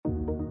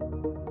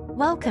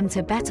Welcome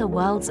to Better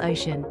Worlds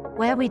Ocean,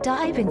 where we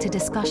dive into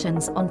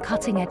discussions on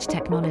cutting-edge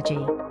technology,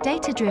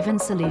 data-driven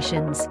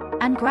solutions,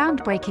 and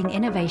groundbreaking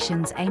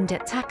innovations aimed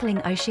at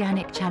tackling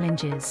oceanic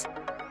challenges.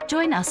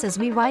 Join us as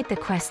we ride the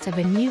quest of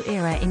a new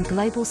era in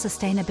global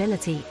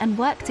sustainability and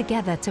work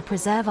together to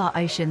preserve our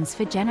oceans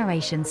for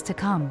generations to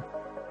come.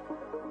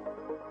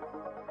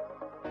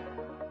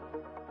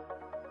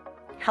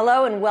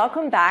 Hello and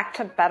welcome back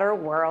to Better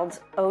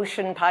Worlds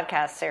Ocean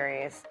podcast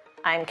series.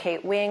 I'm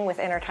Kate Wing with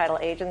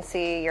Intertidal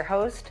Agency, your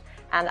host,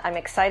 and I'm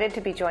excited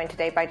to be joined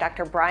today by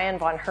Dr. Brian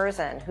Von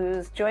Herzen,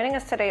 who's joining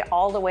us today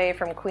all the way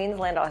from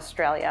Queensland,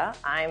 Australia.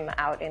 I'm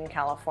out in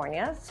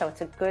California, so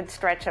it's a good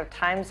stretch of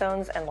time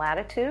zones and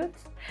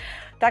latitudes.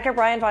 Dr.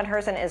 Brian Von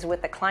Herzen is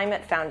with the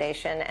Climate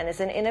Foundation and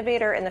is an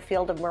innovator in the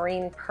field of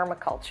marine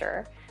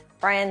permaculture.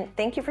 Brian,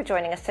 thank you for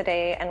joining us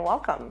today and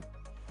welcome.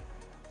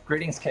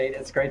 Greetings, Kate.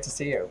 It's great to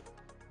see you.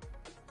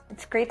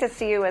 It's great to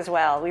see you as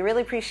well. We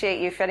really appreciate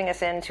you fitting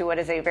us into what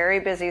is a very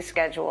busy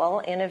schedule,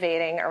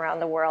 innovating around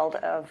the world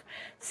of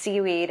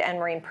seaweed and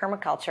marine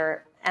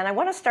permaculture. And I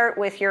want to start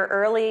with your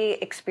early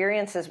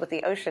experiences with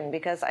the ocean,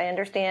 because I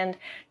understand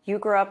you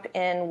grew up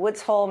in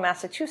Woods Hole,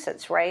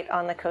 Massachusetts, right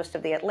on the coast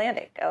of the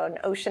Atlantic, an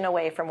ocean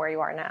away from where you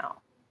are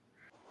now.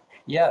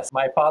 Yes,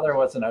 my father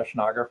was an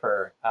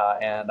oceanographer,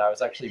 and I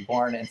was actually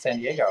born in San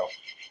Diego,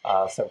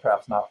 so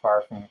perhaps not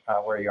far from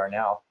where you are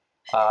now.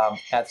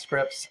 At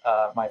Scripps,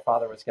 my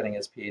father was getting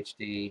his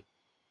PhD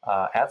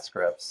at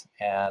Scripps,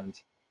 and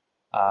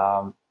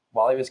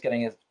while he was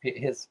getting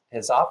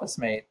his office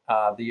mate,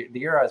 the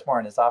year I was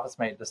born, his office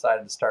mate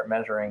decided to start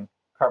measuring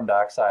carbon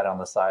dioxide on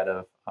the side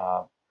of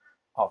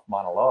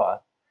Mauna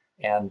Loa,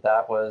 and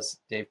that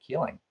was Dave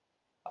Keeling.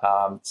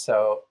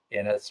 So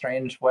in a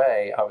strange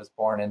way, I was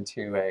born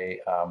into a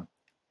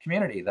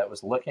community that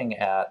was looking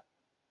at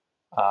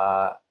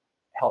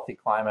healthy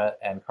climate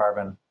and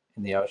carbon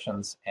in the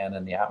oceans and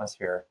in the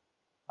atmosphere,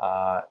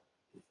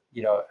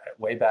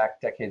 way back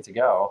decades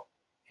ago.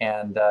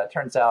 And it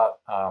turns out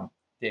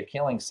Dave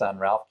Keeling's son,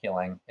 Ralph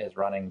Keeling, is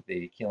running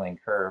the Keeling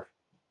Curve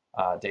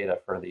data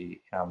for the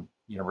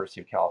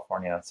University of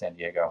California in San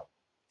Diego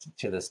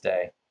to this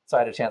day. So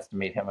I had a chance to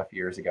meet him a few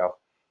years ago.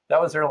 That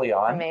was early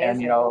on.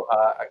 Amazing. And,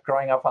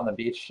 growing up on the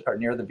beach or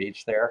near the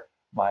beach there,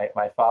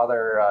 my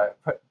father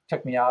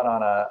took me out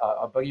on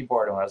a boogie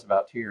board when I was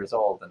about 2 years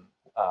old and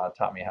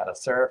taught me how to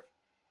surf.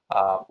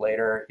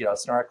 Later,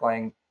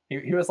 snorkeling.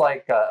 He was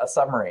like a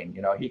submarine.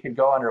 He could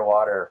go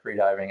underwater free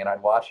diving, and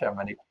I'd watch him,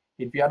 and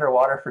he'd be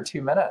underwater for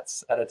 2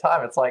 minutes at a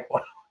time. It's like,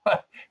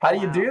 how do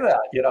you do that?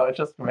 It's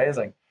just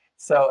amazing.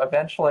 So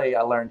eventually,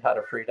 I learned how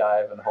to free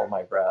dive and hold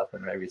my breath,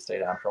 and maybe stay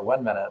down for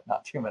 1 minute,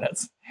 not 2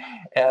 minutes.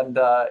 And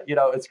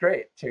it's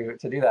great to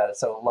do that.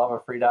 So love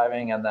of free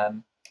diving, and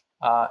then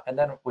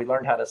we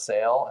learned how to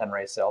sail and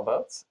race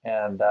sailboats,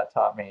 and that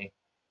taught me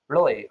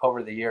really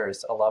over the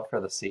years a love for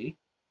the sea.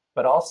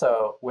 But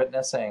also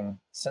witnessing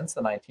since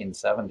the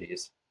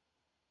 1970s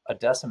a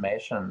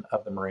decimation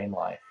of the marine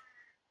life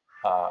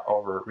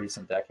over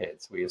recent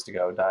decades. We used to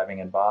go diving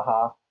in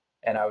Baja,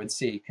 and I would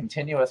see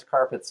continuous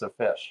carpets of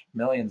fish,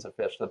 millions of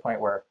fish, to the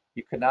point where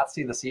you could not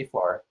see the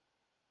seafloor.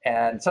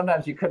 And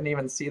sometimes you couldn't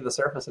even see the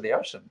surface of the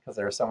ocean because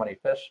there were so many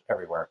fish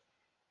everywhere.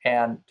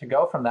 And to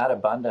go from that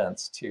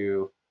abundance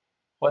to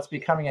what's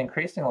becoming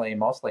increasingly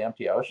mostly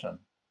empty ocean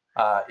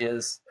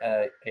is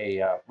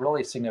a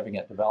really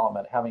significant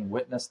development. Having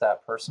witnessed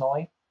that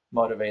personally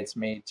motivates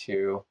me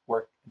to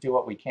do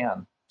what we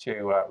can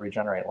to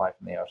regenerate life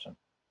in the ocean.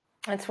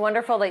 It's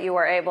wonderful that you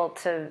were able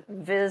to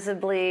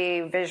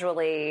visibly,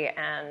 visually,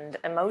 and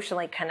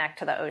emotionally connect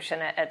to the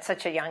ocean at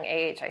such a young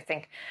age. I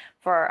think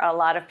for a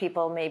lot of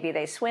people, maybe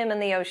they swim in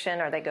the ocean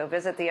or they go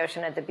visit the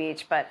ocean at the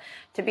beach, but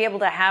to be able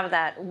to have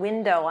that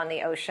window on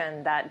the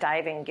ocean that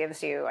diving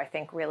gives you, I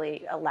think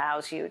really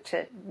allows you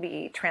to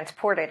be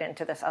transported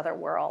into this other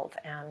world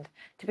and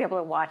to be able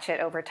to watch it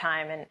over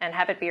time and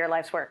have it be your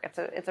life's work.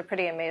 It's a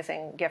pretty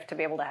amazing gift to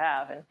be able to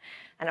have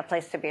and a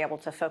place to be able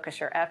to focus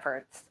your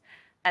efforts.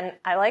 And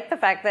I like the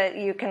fact that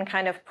you can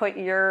kind of put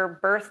your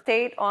birth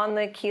date on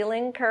the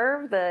Keeling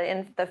Curve,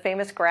 the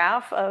famous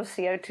graph of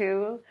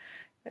CO2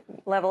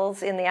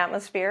 levels in the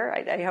atmosphere.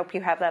 I hope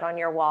you have that on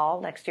your wall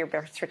next to your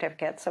birth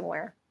certificate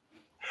somewhere.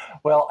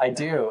 Well, I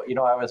do.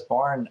 I was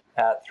born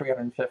at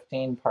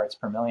 315 parts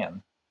per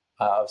million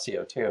of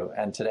CO2,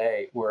 and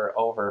today we're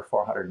over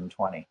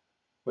 420,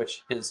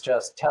 which is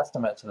just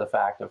testament to the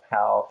fact of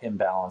how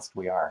imbalanced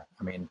we are.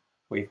 I mean,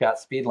 we've got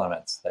speed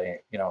limits.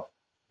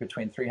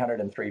 Between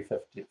 300 and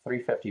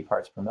 350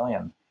 parts per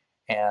million.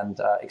 And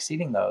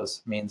exceeding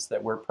those means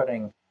that we're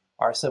putting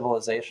our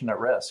civilization at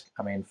risk.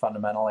 I mean,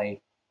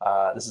 fundamentally,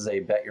 this is a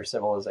bet your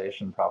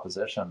civilization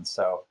proposition.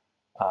 So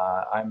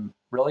I'm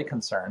really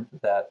concerned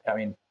that,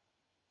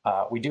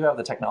 we do have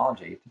the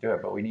technology to do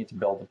it, but we need to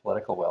build the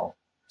political will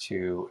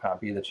to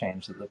be the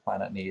change that the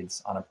planet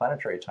needs on a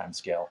planetary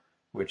timescale,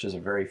 which is a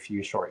very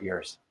few short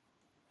years.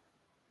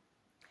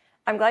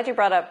 I'm glad you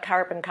brought up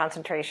carbon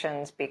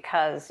concentrations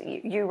because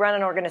you run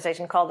an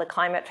organization called the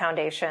Climate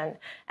Foundation.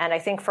 And I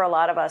think for a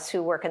lot of us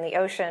who work in the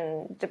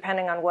ocean,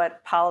 depending on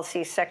what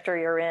policy sector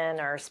you're in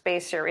or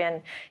space you're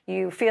in,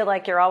 you feel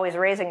like you're always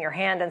raising your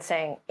hand and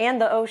saying, and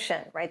the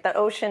ocean, right? The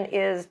ocean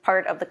is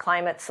part of the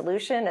climate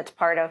solution. It's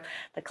part of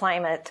the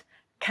climate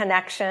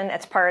connection.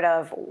 It's part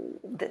of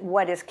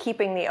what is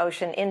keeping the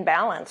ocean in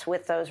balance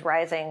with those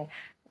rising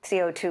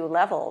CO2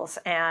 levels.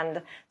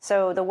 And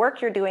so the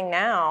work you're doing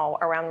now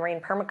around marine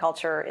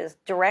permaculture is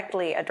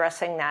directly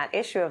addressing that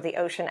issue of the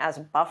ocean as a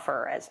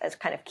buffer, as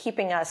kind of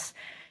keeping us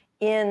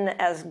in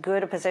as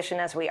good a position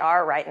as we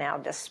are right now,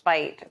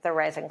 despite the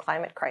rising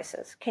climate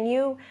crisis. Can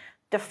you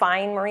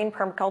define marine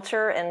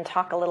permaculture and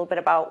talk a little bit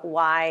about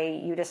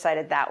why you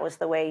decided that was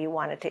the way you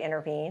wanted to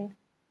intervene?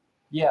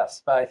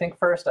 Yes, but I think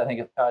first,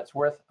 it's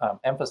worth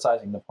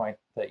emphasizing the point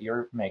that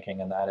you're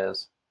making, and that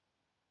is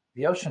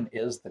the ocean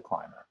is the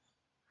climate.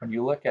 When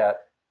you look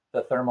at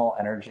the thermal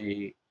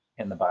energy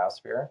in the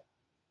biosphere,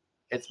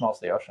 it's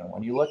mostly ocean.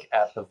 When you look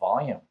at the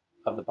volume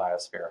of the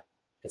biosphere,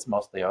 it's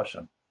mostly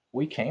ocean.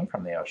 We came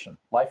from the ocean.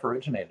 Life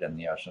originated in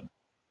the ocean.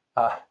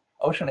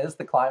 Ocean is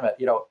the climate.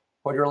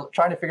 When you're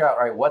trying to figure out,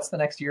 all right, what's the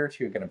next year or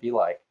two going to be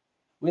like?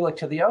 We look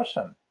to the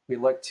ocean. We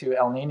look to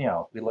El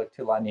Nino. We look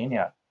to La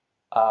Nina.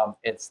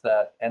 It's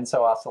that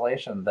ENSO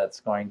oscillation that's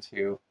going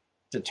to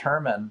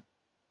determine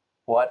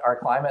what our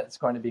climate is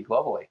going to be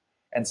globally.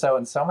 And so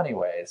in so many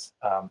ways,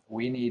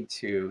 we need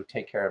to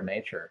take care of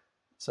nature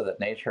so that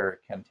nature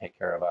can take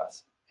care of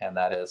us. And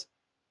that is,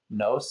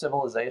 no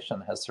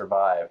civilization has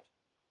survived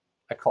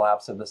a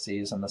collapse of the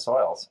seas and the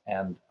soils.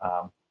 And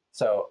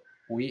so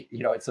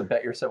it's a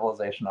bet your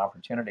civilization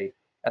opportunity.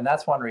 And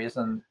that's one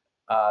reason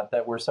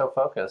that we're so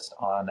focused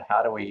on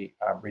how do we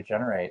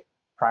regenerate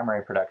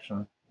primary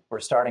production. We're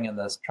starting in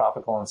this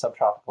tropical and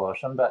subtropical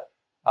ocean, but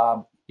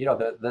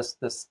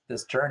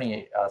this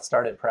journey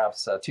started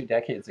perhaps 2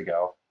 decades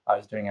ago. I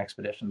was doing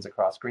expeditions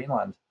across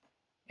Greenland,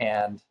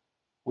 and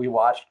we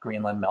watched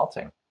Greenland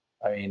melting.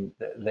 I mean,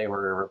 they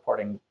were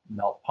reporting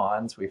melt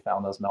ponds. We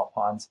found those melt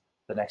ponds.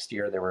 The next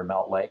year, there were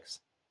melt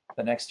lakes.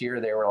 The next year,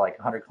 they were like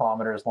 100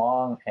 kilometers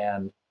long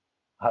and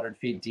 100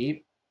 feet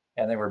deep,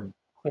 and they were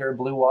clear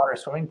blue water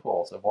swimming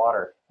pools of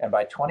water. And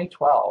by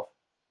 2012,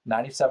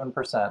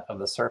 97% of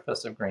the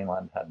surface of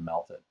Greenland had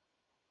melted.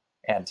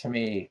 And to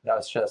me, that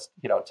was just,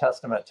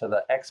 testament to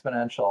the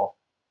exponential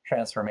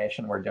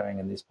transformation we're doing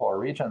in these polar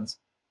regions.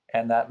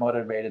 And that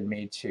motivated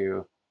me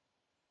to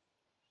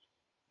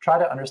try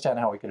to understand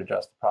how we could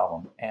address the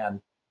problem.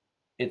 And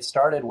it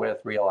started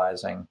with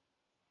realizing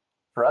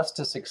for us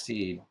to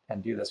succeed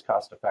and do this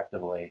cost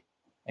effectively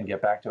and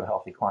get back to a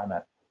healthy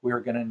climate, we were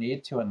going to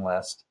need to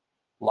enlist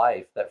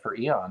life that for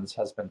eons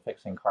has been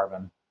fixing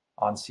carbon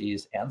on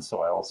seas and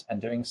soils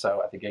and doing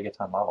so at the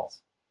gigaton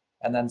levels.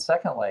 And then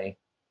secondly,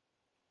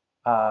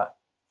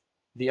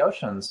 the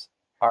oceans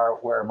are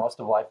where most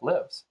of life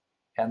lives.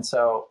 And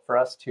so for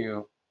us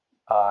to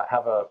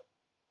have a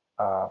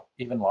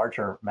even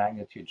larger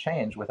magnitude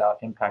change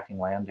without impacting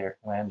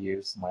land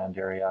use and land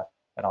area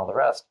and all the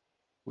rest,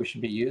 we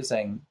should be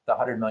using the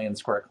 100 million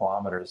square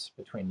kilometers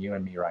between you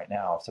and me right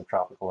now,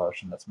 subtropical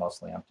ocean that's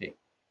mostly empty.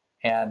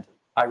 And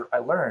I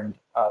learned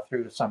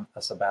through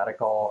a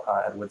sabbatical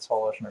at Woods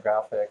Hole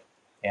Oceanographic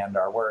and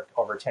our work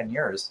over 10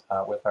 years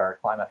with our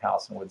climate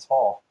house in Woods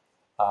Hole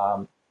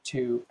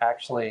to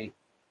actually,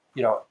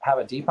 have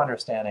a deep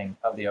understanding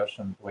of the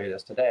ocean the way it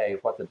is today,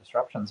 what the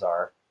disruptions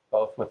are,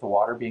 both with the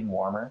water being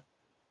warmer,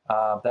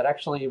 that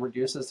actually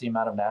reduces the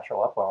amount of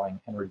natural upwelling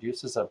and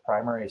reduces a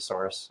primary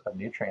source of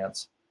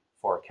nutrients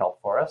for kelp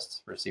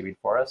forests, for seaweed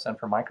forests, and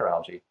for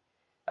microalgae.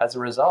 As a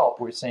result,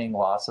 we're seeing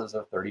losses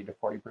of 30 to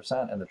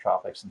 40% in the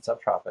tropics and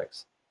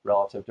subtropics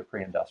relative to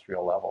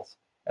pre-industrial levels.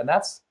 And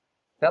that's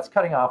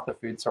cutting off the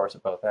food source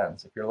at both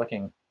ends. If you're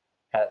looking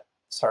at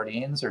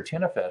sardines or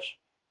tuna fish,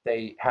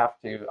 they have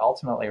to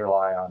ultimately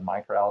rely on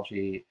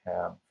microalgae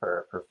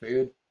for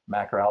food,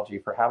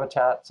 macroalgae for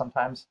habitat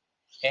sometimes.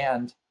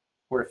 And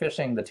we're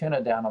fishing the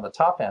tuna down on the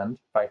top end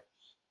by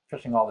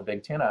fishing all the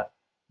big tuna,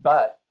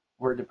 but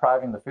we're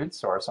depriving the food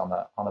source on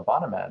the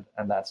bottom end,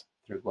 and that's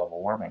through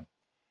global warming.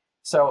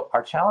 So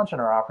our challenge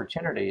and our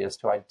opportunity is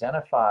to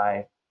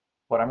identify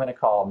what I'm going to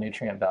call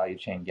nutrient value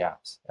chain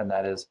gaps. And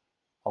that is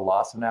a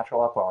loss of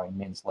natural upwelling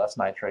means less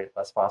nitrate,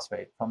 less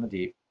phosphate from the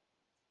deep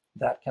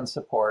that can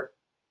support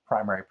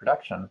primary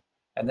production.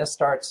 And this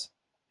starts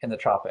in the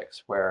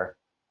tropics where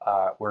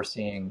we're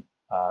seeing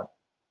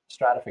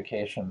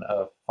stratification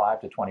of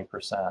 5 to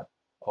 20%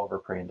 over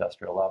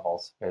pre-industrial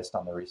levels based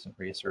on the recent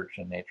research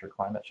in Nature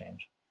climate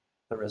change.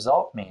 The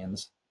result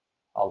means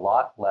a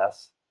lot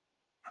less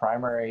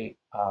primary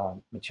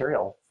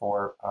material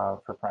for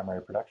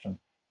primary production.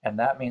 And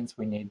that means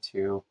we need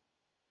to,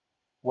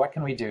 what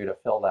can we do to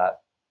fill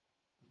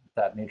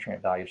that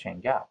nutrient value chain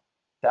gap?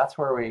 That's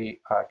where we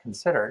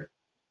considered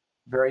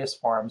various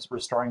forms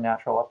restoring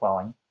natural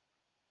upwelling.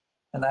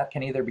 And that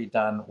can either be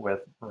done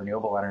with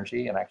renewable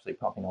energy and actually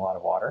pumping a lot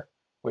of water,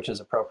 which is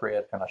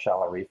appropriate in a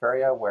shallow reef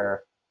area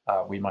where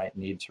we might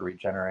need to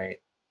regenerate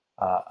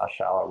a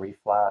shallow reef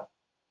flat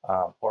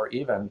or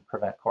even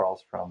prevent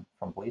corals from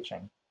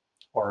bleaching,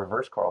 or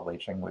reverse coral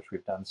bleaching, which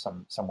we've done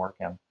some work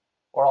in.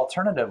 Or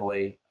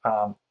alternatively,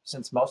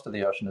 since most of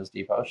the ocean is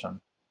deep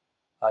ocean,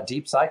 a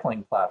deep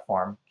cycling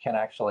platform can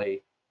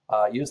actually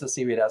use the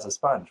seaweed as a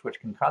sponge, which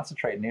can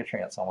concentrate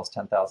nutrients almost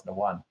 10,000 to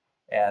 1.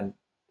 And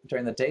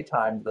during the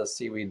daytime, the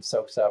seaweed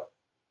soaks up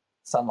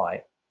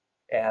sunlight.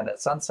 And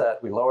at sunset,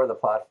 we lower the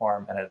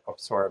platform and it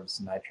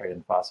absorbs nitrate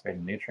and phosphate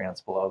and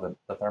nutrients below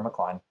the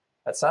thermocline.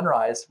 At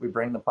sunrise, we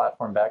bring the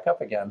platform back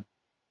up again,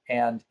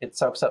 and it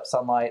soaks up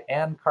sunlight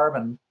and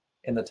carbon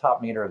in the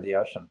top meter of the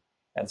ocean.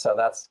 And so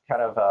that's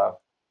kind of,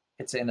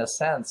 it's in a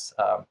sense,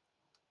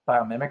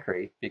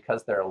 biomimicry,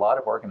 because there are a lot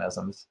of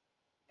organisms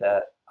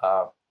that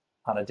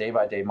on a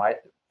day-by-day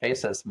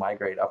basis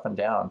migrate up and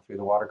down through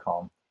the water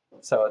column.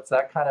 So it's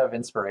that kind of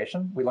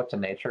inspiration. We look to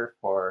nature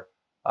for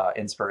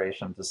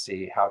inspiration to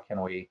see how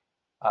can we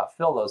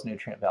fill those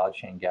nutrient value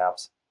chain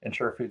gaps,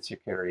 ensure food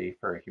security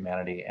for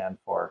humanity and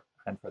for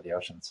the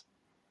oceans.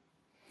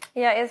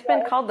 Yeah, it's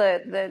been called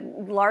the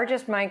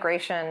largest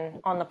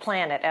migration on the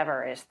planet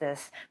ever, is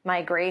this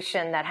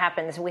migration that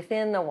happens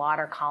within the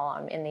water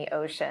column in the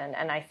ocean.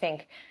 And I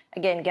think,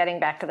 again, getting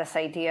back to this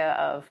idea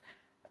of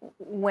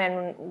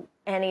when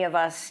any of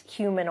us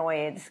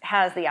humanoids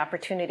has the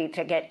opportunity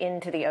to get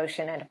into the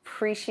ocean and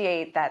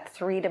appreciate that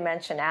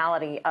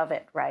three-dimensionality of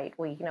it, right?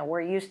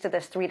 We're used to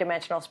this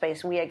three-dimensional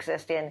space we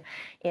exist in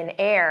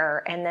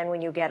air, and then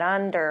when you get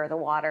under the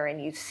water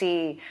and you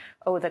see,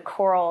 the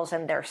corals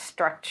and their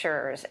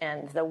structures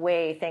and the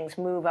way things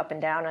move up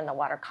and down in the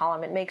water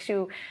column, it makes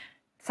you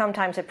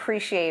sometimes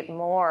appreciate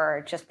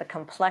more just the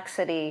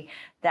complexity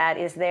that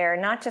is there,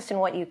 not just in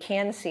what you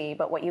can see,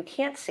 but what you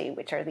can't see,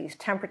 which are these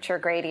temperature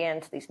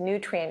gradients, these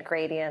nutrient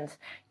gradients,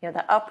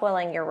 the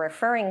upwelling you're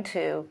referring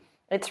to.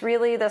 It's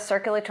really the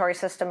circulatory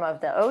system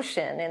of the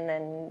ocean, and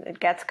then it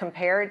gets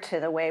compared to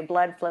the way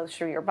blood flows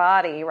through your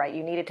body, right?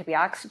 You need it to be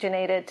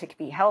oxygenated to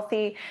be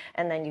healthy,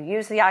 and then you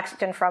use the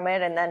oxygen from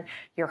it, and then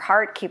your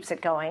heart keeps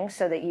it going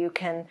so that you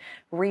can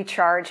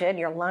recharge it.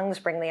 Your lungs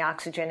bring the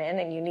oxygen in,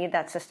 and you need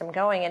that system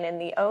going. And in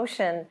the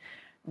ocean,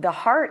 the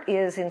heart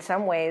is in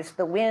some ways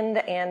the wind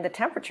and the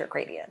temperature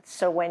gradients.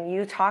 So when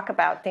you talk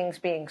about things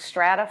being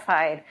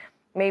stratified,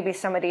 maybe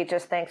somebody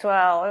just thinks,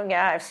 well,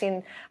 yeah, I've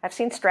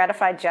seen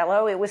stratified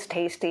Jell-O. It was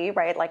tasty,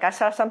 right? Like I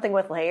saw something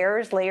with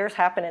layers. Layers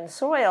happen in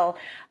soil,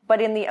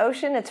 but in the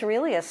ocean, it's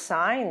really a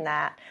sign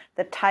that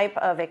the type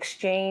of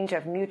exchange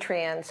of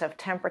nutrients, of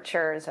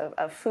temperatures,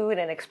 of food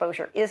and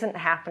exposure isn't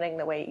happening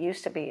the way it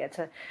used to be. It's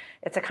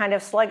a kind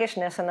of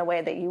sluggishness in the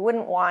way that you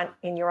wouldn't want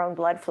in your own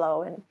blood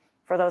flow. And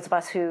for those of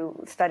us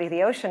who study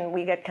the ocean,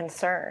 we get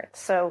concerned.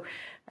 So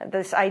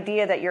this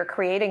idea that you're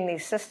creating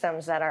these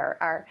systems that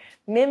are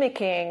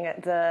mimicking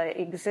the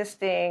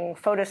existing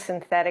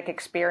photosynthetic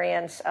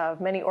experience of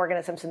many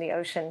organisms in the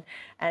ocean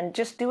and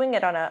just doing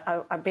it on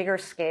a bigger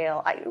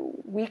scale.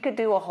 We could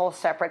do a whole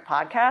separate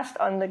podcast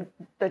on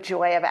the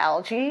joy of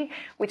algae,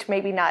 which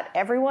maybe not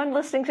everyone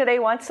listening today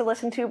wants to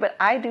listen to, but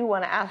I do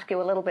want to ask you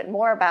a little bit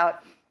more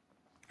about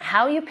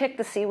how you pick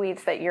the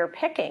seaweeds that you're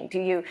picking. Do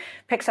you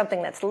pick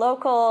something that's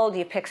local? Do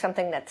you pick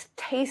something that's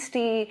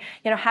tasty?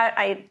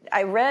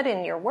 I read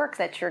in your work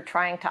that you're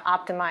trying to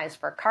optimize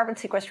for carbon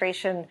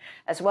sequestration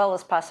as well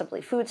as possibly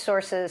food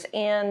sources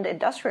and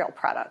industrial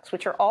products,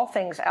 which are all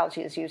things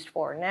algae is used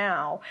for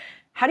now.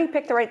 How do you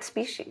pick the right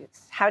species?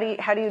 How do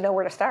you know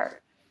where to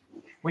start?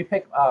 We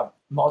pick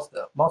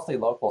mostly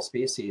local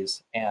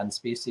species and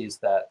species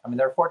that,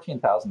 there are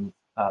 14,000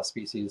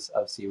 species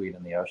of seaweed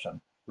in the ocean,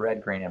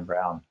 red, green, and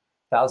brown.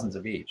 Thousands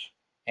of each.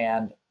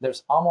 And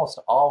there's almost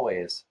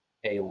always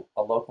a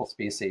local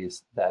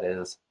species that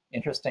is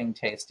interesting,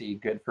 tasty,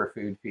 good for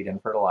food, feed,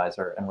 and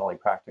fertilizer, and really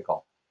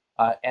practical.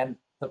 And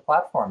the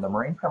platform, the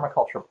marine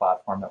permaculture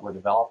platform that we're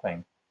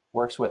developing,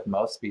 works with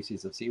most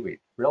species of seaweed.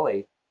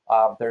 Really,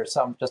 there's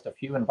just a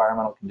few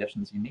environmental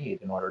conditions you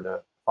need in order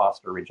to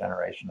foster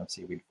regeneration of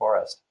seaweed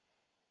forest.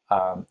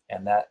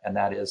 And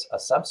that is a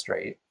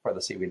substrate for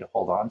the seaweed to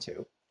hold on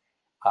to.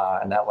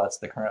 And that lets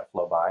the current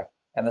flow by.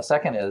 And the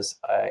second is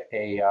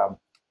a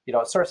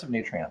source of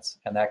nutrients,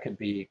 and that could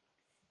be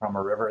from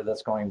a river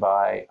that's going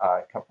by,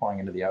 pouring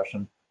into the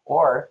ocean,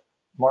 or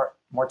more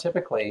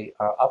typically,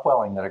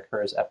 upwelling that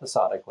occurs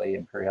episodically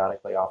and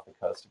periodically off the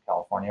coast of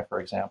California,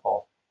 for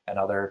example, and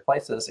other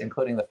places,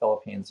 including the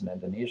Philippines and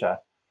Indonesia.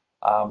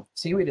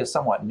 Seaweed is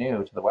somewhat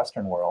new to the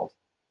Western world,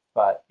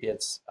 but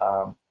it's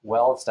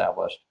well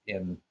established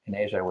in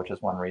Asia, which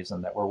is one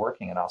reason that we're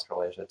working in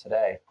Australasia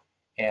today.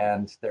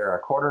 And there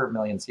are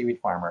 250,000 seaweed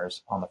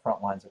farmers on the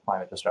front lines of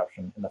climate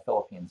disruption in the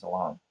Philippines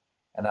alone.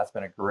 And that's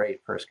been a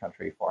great first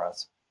country for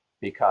us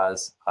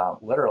because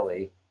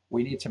literally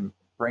we need to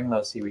bring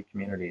those seaweed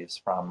communities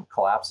from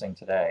collapsing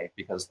today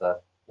because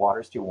the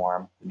water's too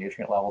warm, the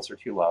nutrient levels are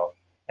too low,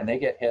 and they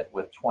get hit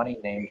with 20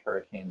 named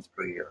hurricanes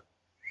per year.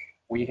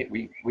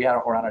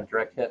 We're on a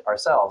direct hit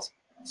ourselves,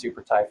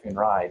 Super Typhoon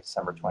Rai,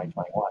 December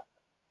 2021.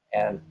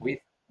 And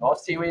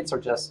most seaweed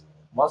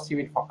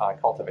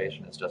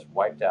cultivation is just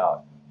wiped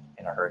out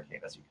in a hurricane,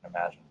 as you can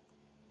imagine.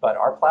 But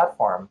our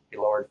platform, we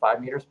lowered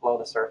 5 meters below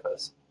the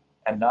surface,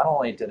 And not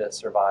only did it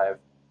survive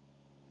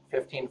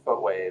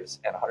 15-foot waves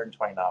and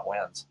 120 knot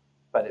winds,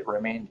 but it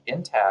remained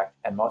intact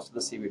and most of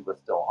the seaweed was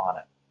still on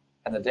it.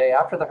 And the day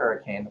after the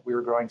hurricane, we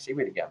were growing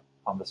seaweed again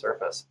on the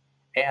surface.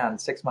 And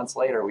 6 months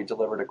later, we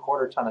delivered a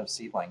quarter ton of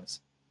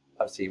seedlings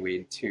of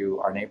seaweed to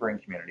our neighboring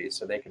communities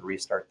so they could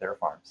restart their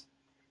farms.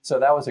 So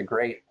that was a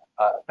great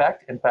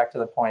effect. In fact, to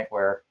the point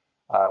where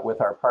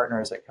with our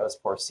partners at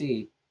Coast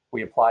 4C,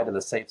 we applied to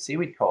the Safe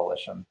Seaweed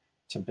Coalition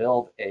to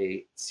build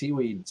a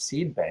seaweed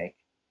seed bank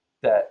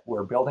that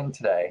we're building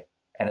today,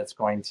 and it's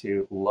going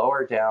to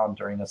lower down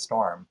during a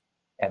storm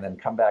and then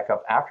come back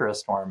up after a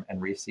storm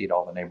and reseed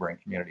all the neighboring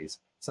communities.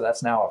 So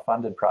that's now a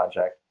funded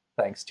project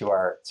thanks to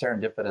our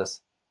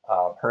serendipitous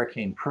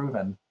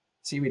hurricane-proven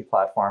seaweed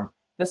platform.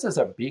 This is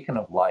a beacon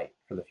of light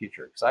for the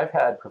future, because I've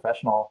had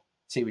professional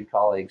seaweed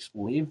colleagues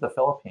leave the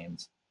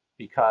Philippines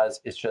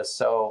because it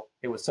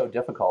was so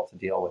difficult to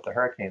deal with the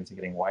hurricanes and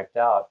getting wiped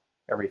out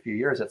every few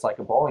years. It's like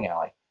a bowling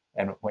alley.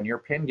 And when your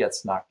pin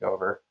gets knocked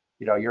over,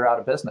 you're out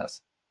of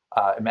business.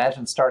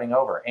 Imagine starting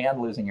over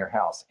and losing your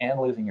house and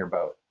losing your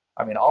boat.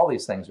 I mean, all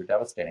these things are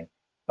devastating.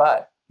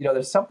 But,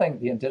 there's something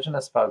the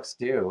indigenous folks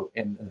do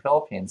in the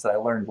Philippines that I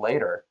learned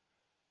later.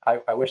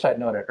 I wish I'd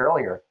known it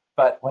earlier.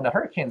 But when a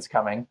hurricane's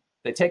coming,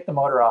 they take the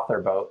motor off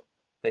their boat,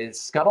 they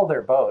scuttle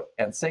their boat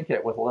and sink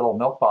it with a little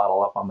milk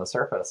bottle up on the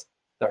surface.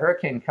 The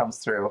hurricane comes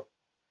through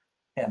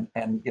and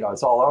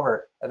it's all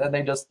over. And then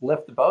they just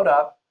lift the boat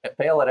up and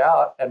bail it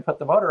out and put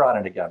the motor on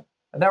it again.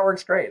 And that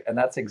works great. And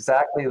that's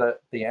exactly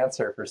the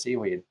answer for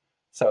seaweed.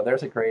 So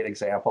there's a great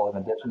example of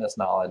indigenous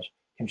knowledge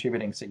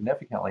contributing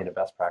significantly to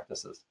best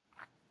practices.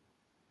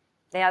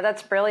 Yeah,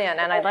 that's brilliant.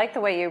 And I like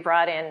the way you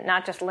brought in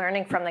not just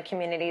learning from the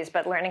communities,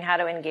 but learning how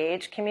to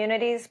engage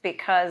communities,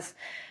 because,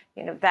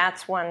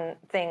 that's one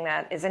thing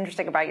that is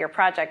interesting about your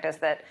project is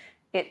that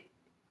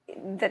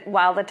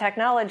while the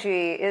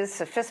technology is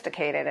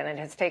sophisticated and it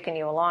has taken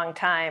you a long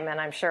time,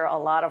 and I'm sure a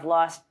lot of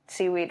lost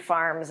seaweed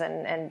farms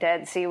and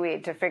dead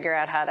seaweed to figure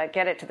out how to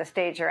get it to the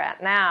stage you're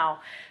at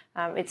now,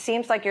 it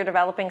seems like you're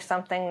developing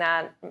something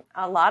that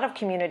a lot of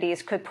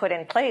communities could put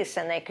in place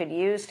and they could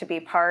use to be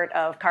part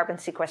of carbon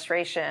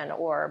sequestration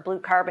or blue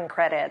carbon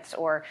credits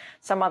or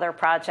some other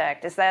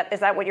project. Is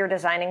that what you're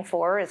designing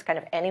for? Is kind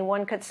of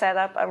anyone could set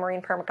up a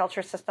marine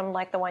permaculture system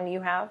like the one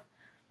you have?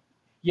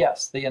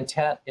 Yes, the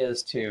intent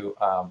is to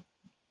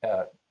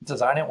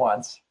design it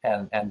once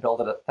and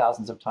build it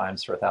thousands of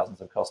times for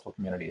thousands of coastal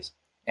communities.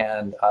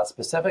 And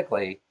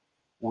specifically,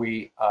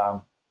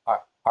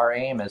 our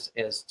aim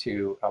is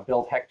to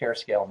build hectare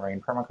scale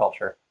marine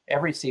permaculture.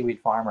 Every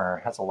seaweed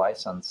farmer has a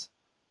license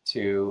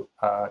to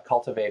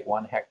cultivate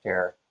 1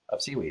 hectare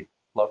of seaweed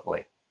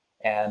locally.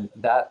 And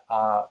that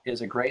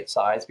is a great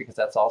size because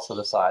that's also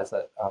the size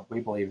that we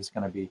believe is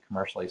going to be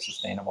commercially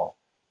sustainable.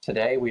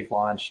 Today, we've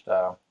launched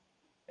a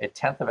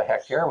 1/10 of a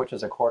hectare, which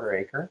is a 1/4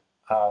 acre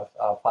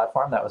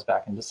platform. That was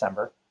back in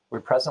December. We're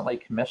presently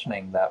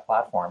commissioning that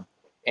platform.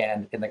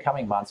 And in the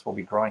coming months, we'll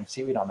be growing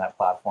seaweed on that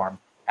platform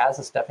as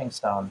a stepping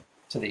stone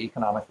to the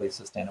economically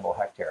sustainable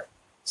hectare.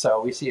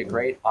 So we see a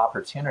great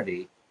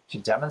opportunity to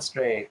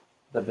demonstrate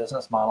the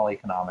business model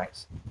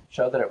economics,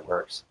 show that it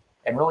works,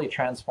 and really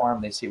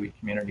transform these seaweed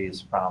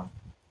communities from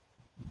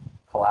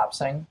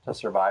collapsing to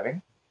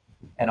surviving.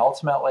 And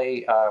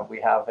ultimately,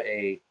 we have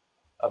a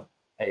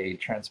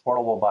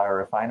transportable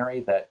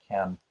biorefinery that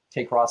can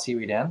take raw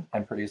seaweed in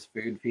and produce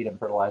food, feed, and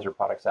fertilizer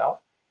products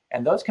out.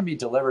 And those can be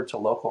delivered to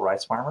local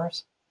rice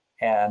farmers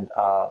and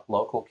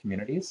local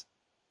communities,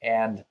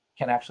 and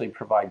can actually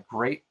provide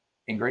great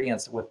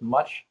ingredients with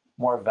much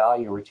more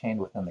value retained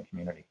within the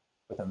community,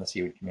 within the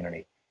seaweed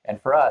community. And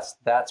for us,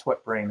 that's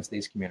what brings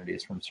these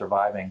communities from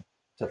surviving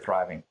to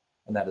thriving,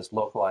 and that is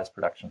localized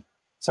production.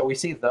 So we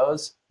see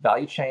those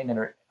value chain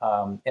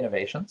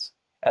innovations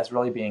as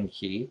really being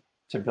key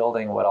to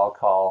building what I'll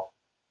call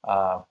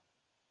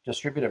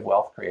distributive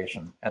wealth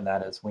creation, and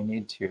that is we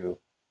need to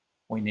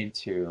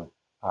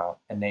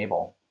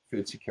enable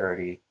food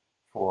security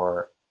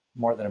for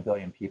more than 1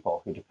 billion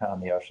people who depend on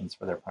the oceans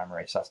for their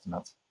primary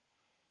sustenance.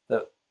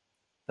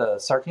 The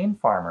sardine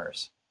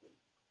farmers,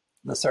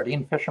 the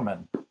sardine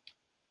fishermen,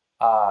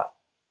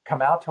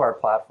 come out to our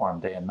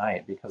platform day and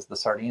night because the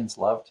sardines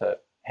love to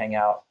hang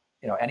out.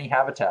 Any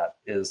habitat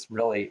is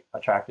really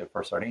attractive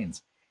for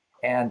sardines.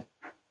 And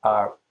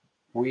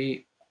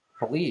we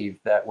believe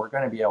that we're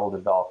going to be able to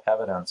develop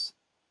evidence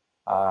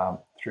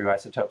through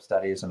isotope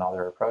studies and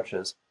other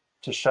approaches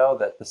to show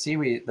that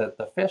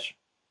the fish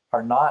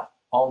are not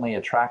only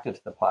attracted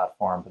to the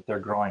platform, but they're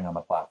growing on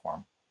the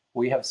platform.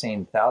 We have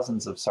seen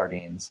thousands of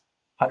sardines,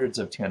 hundreds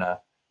of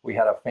tuna. We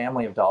had a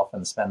family of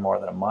dolphins spend more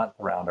than a month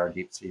around our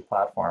deep sea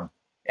platform.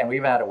 And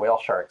we've had a whale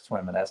shark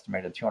swim an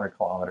estimated 200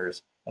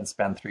 kilometers and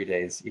spend 3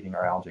 days eating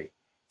our algae.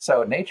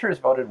 So nature has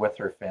voted with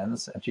her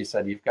fins, and she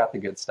said, you've got the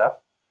good stuff.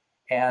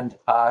 And,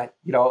 I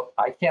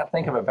can't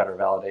think of a better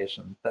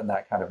validation than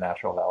that kind of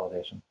natural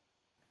validation.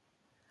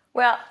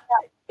 Well,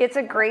 it's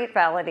a great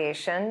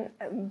validation,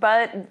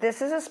 but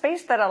this is a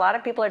space that a lot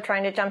of people are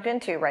trying to jump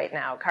into right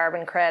now,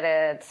 carbon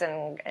credits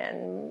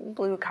and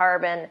blue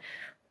carbon.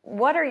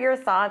 What are your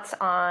thoughts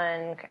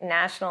on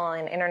national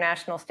and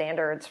international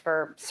standards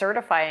for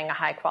certifying a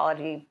high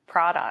quality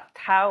product?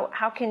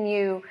 How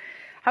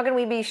can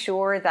we be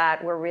sure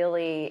that we're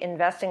really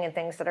investing in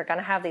things that are going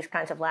to have these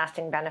kinds of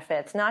lasting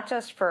benefits, not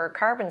just for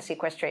carbon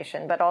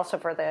sequestration, but also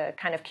for the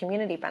kind of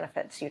community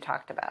benefits you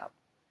talked about?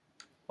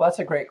 Well, that's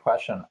a great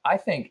question. I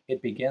think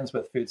it begins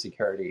with food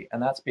security,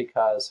 and that's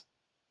because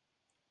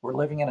we're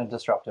living in a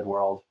disrupted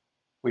world.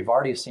 We've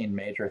already seen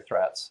major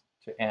threats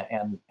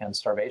and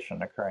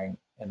starvation occurring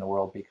in the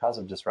world because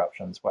of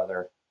disruptions,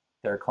 whether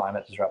they're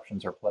climate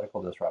disruptions or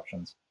political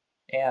disruptions.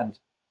 And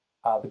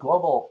the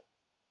global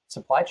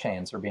supply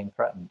chains are being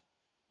threatened,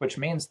 which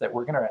means that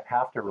we're going to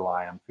have to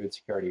rely on food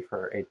security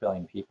for 8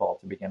 billion people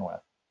to begin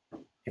with.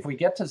 If we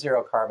get to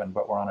zero carbon,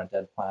 but we're on a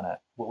dead planet,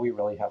 will we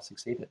really have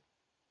succeeded?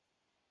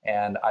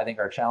 And I think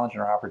our challenge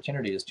and our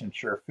opportunity is to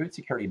ensure food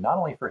security, not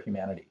only for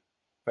humanity,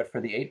 but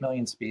for the 8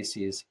 million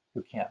species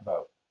who can't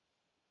vote.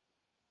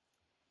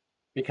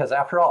 Because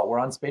after all, we're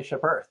on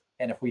Spaceship Earth.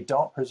 And if we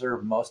don't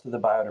preserve most of the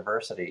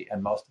biodiversity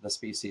and most of the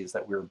species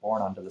that we were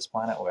born onto this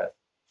planet with,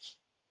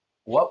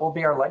 what will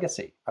be our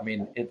legacy? I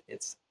mean,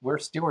 we're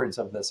stewards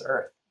of this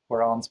Earth.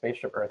 We're all on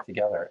Spaceship Earth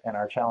together. And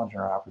our challenge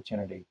and our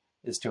opportunity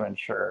is to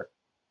ensure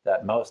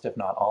that most, if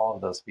not all,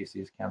 of those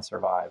species can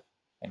survive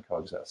and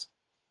coexist.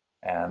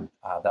 And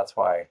that's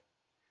why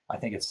I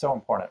think it's so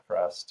important for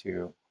us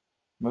to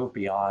move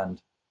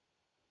beyond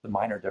the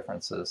minor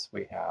differences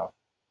we have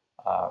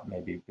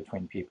maybe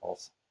between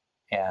peoples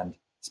and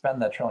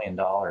spend that $1 trillion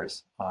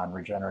on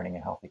regenerating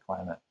a healthy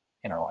climate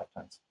in our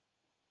lifetimes.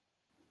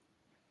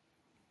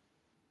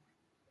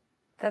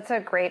 That's a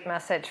great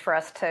message for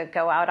us to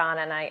go out on.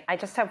 And I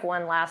just have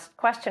one last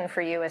question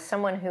for you as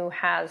someone who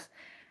has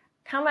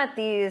come at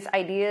these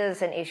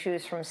ideas and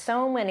issues from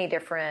so many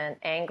different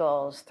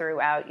angles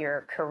throughout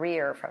your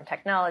career, from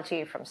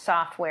technology, from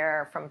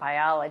software, from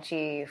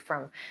biology,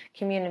 from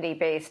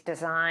community-based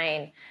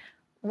design.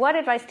 What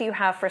advice do you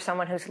have for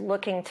someone who's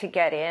looking to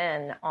get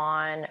in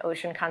on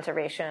ocean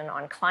conservation,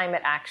 on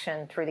climate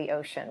action through the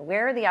ocean?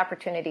 Where are the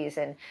opportunities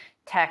in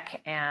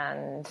tech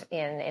and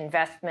in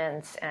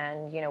investments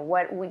and,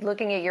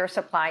 looking at your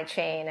supply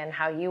chain and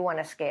how you want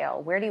to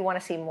scale? Where do you want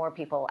to see more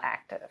people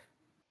active?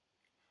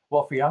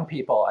 Well, for young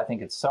people, I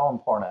think it's so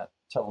important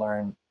to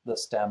learn the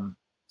STEM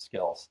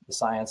skills, the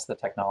science, the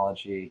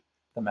technology,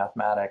 the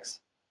mathematics,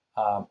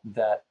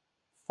 that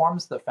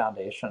forms the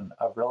foundation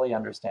of really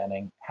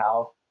understanding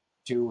how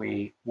do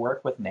we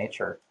work with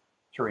nature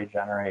to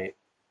regenerate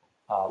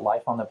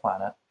life on the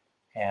planet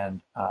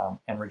and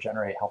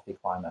regenerate healthy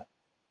climate.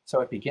 So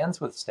it begins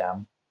with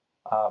STEM.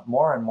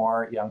 More and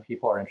more young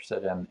people are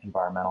interested in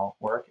environmental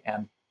work.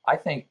 And I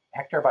think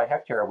hectare by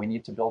hectare, we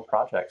need to build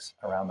projects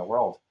around the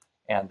world.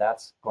 And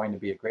that's going to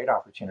be a great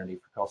opportunity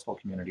for coastal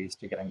communities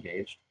to get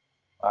engaged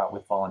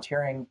with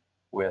volunteering,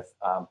 with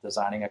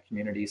designing a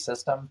community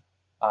system.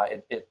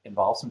 It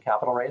involves some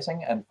capital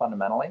raising, and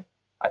fundamentally,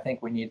 I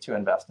think we need to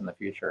invest in the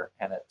future,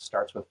 and it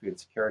starts with food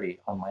security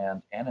on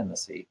land and in the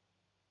sea.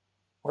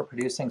 We're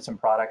producing some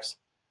products,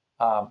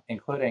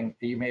 including,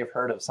 you may have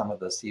heard of some of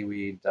the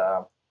seaweed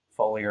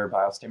foliar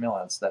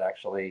biostimulants that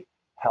actually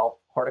help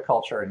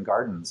horticulture and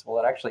gardens.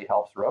 Well, it actually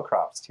helps row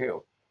crops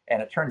too.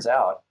 And it turns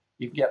out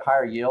you can get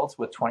higher yields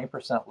with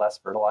 20% less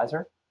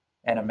fertilizer.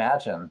 And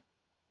imagine,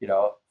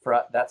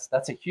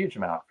 that's a huge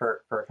amount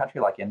for a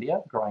country like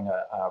India growing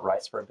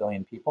rice for 1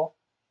 billion people.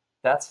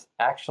 That's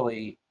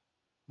actually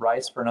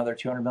rice for another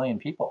 200 million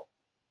people.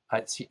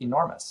 It's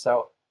enormous.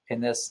 So in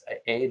this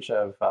age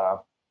of,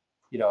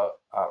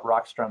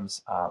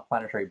 Rockstrom's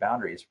planetary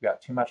boundaries, we've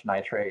got too much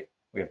nitrate,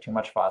 we have too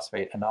much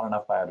phosphate, and not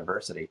enough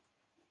biodiversity.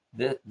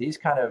 These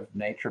kind of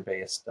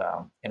nature-based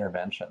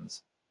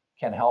interventions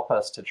can help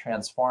us to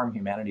transform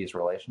humanity's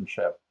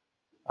relationship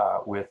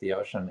with the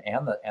ocean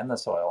and the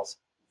soils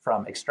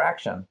from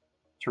extraction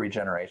to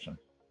regeneration.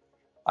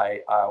 I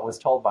was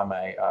told by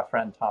my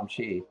friend Tom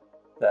Chi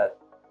that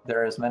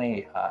there's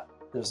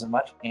as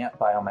much ant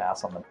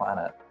biomass on the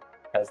planet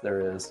as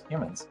there is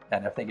humans.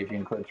 And I think if you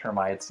include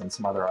termites and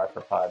some other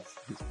arthropods,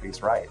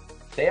 he's right.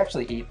 They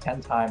actually eat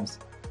 10 times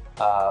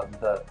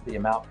the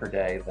amount per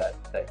day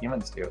that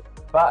humans do,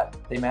 but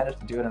they manage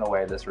to do it in a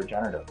way that's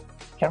regenerative.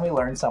 Can we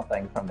learn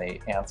something from the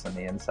ants and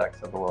the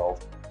insects of the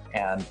world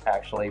and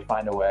actually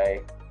find a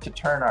way to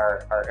turn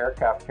our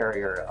aircraft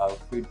carrier of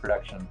food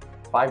production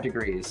 5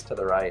 degrees to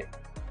the right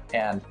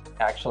and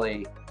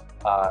actually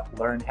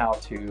learn how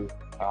to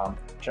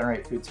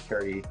generate food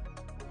security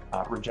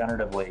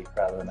regeneratively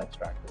rather than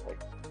extractively?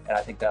 And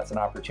I think that's an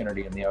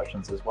opportunity in the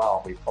oceans as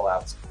well. We've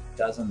collapsed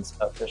dozens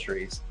of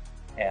fisheries,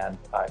 and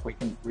if we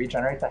can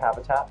regenerate the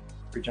habitat,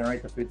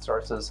 regenerate the food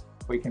sources,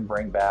 we can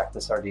bring back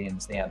the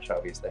sardines, the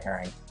anchovies, the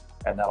herring,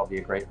 and that'll be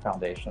a great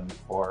foundation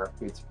for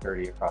food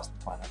security across the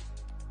planet.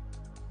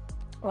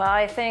 Well,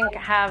 I think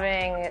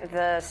having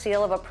the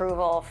seal of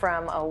approval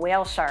from a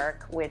whale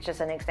shark, which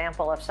is an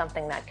example of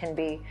something that can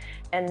be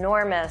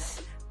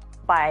enormous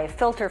by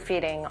filter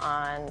feeding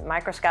on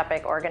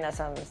microscopic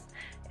organisms,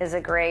 is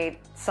a great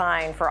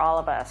sign for all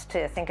of us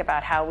to think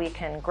about how we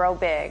can grow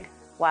big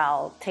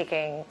while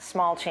taking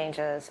small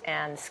changes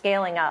and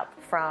scaling up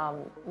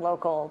from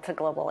local to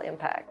global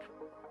impact,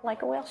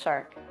 like a whale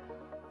shark.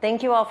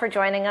 Thank you all for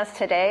joining us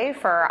today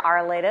for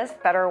our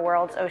latest Better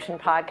Worlds Ocean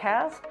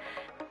podcast.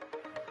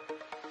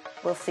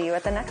 We'll see you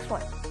at the next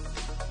one.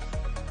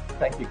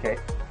 Thank you, Kate.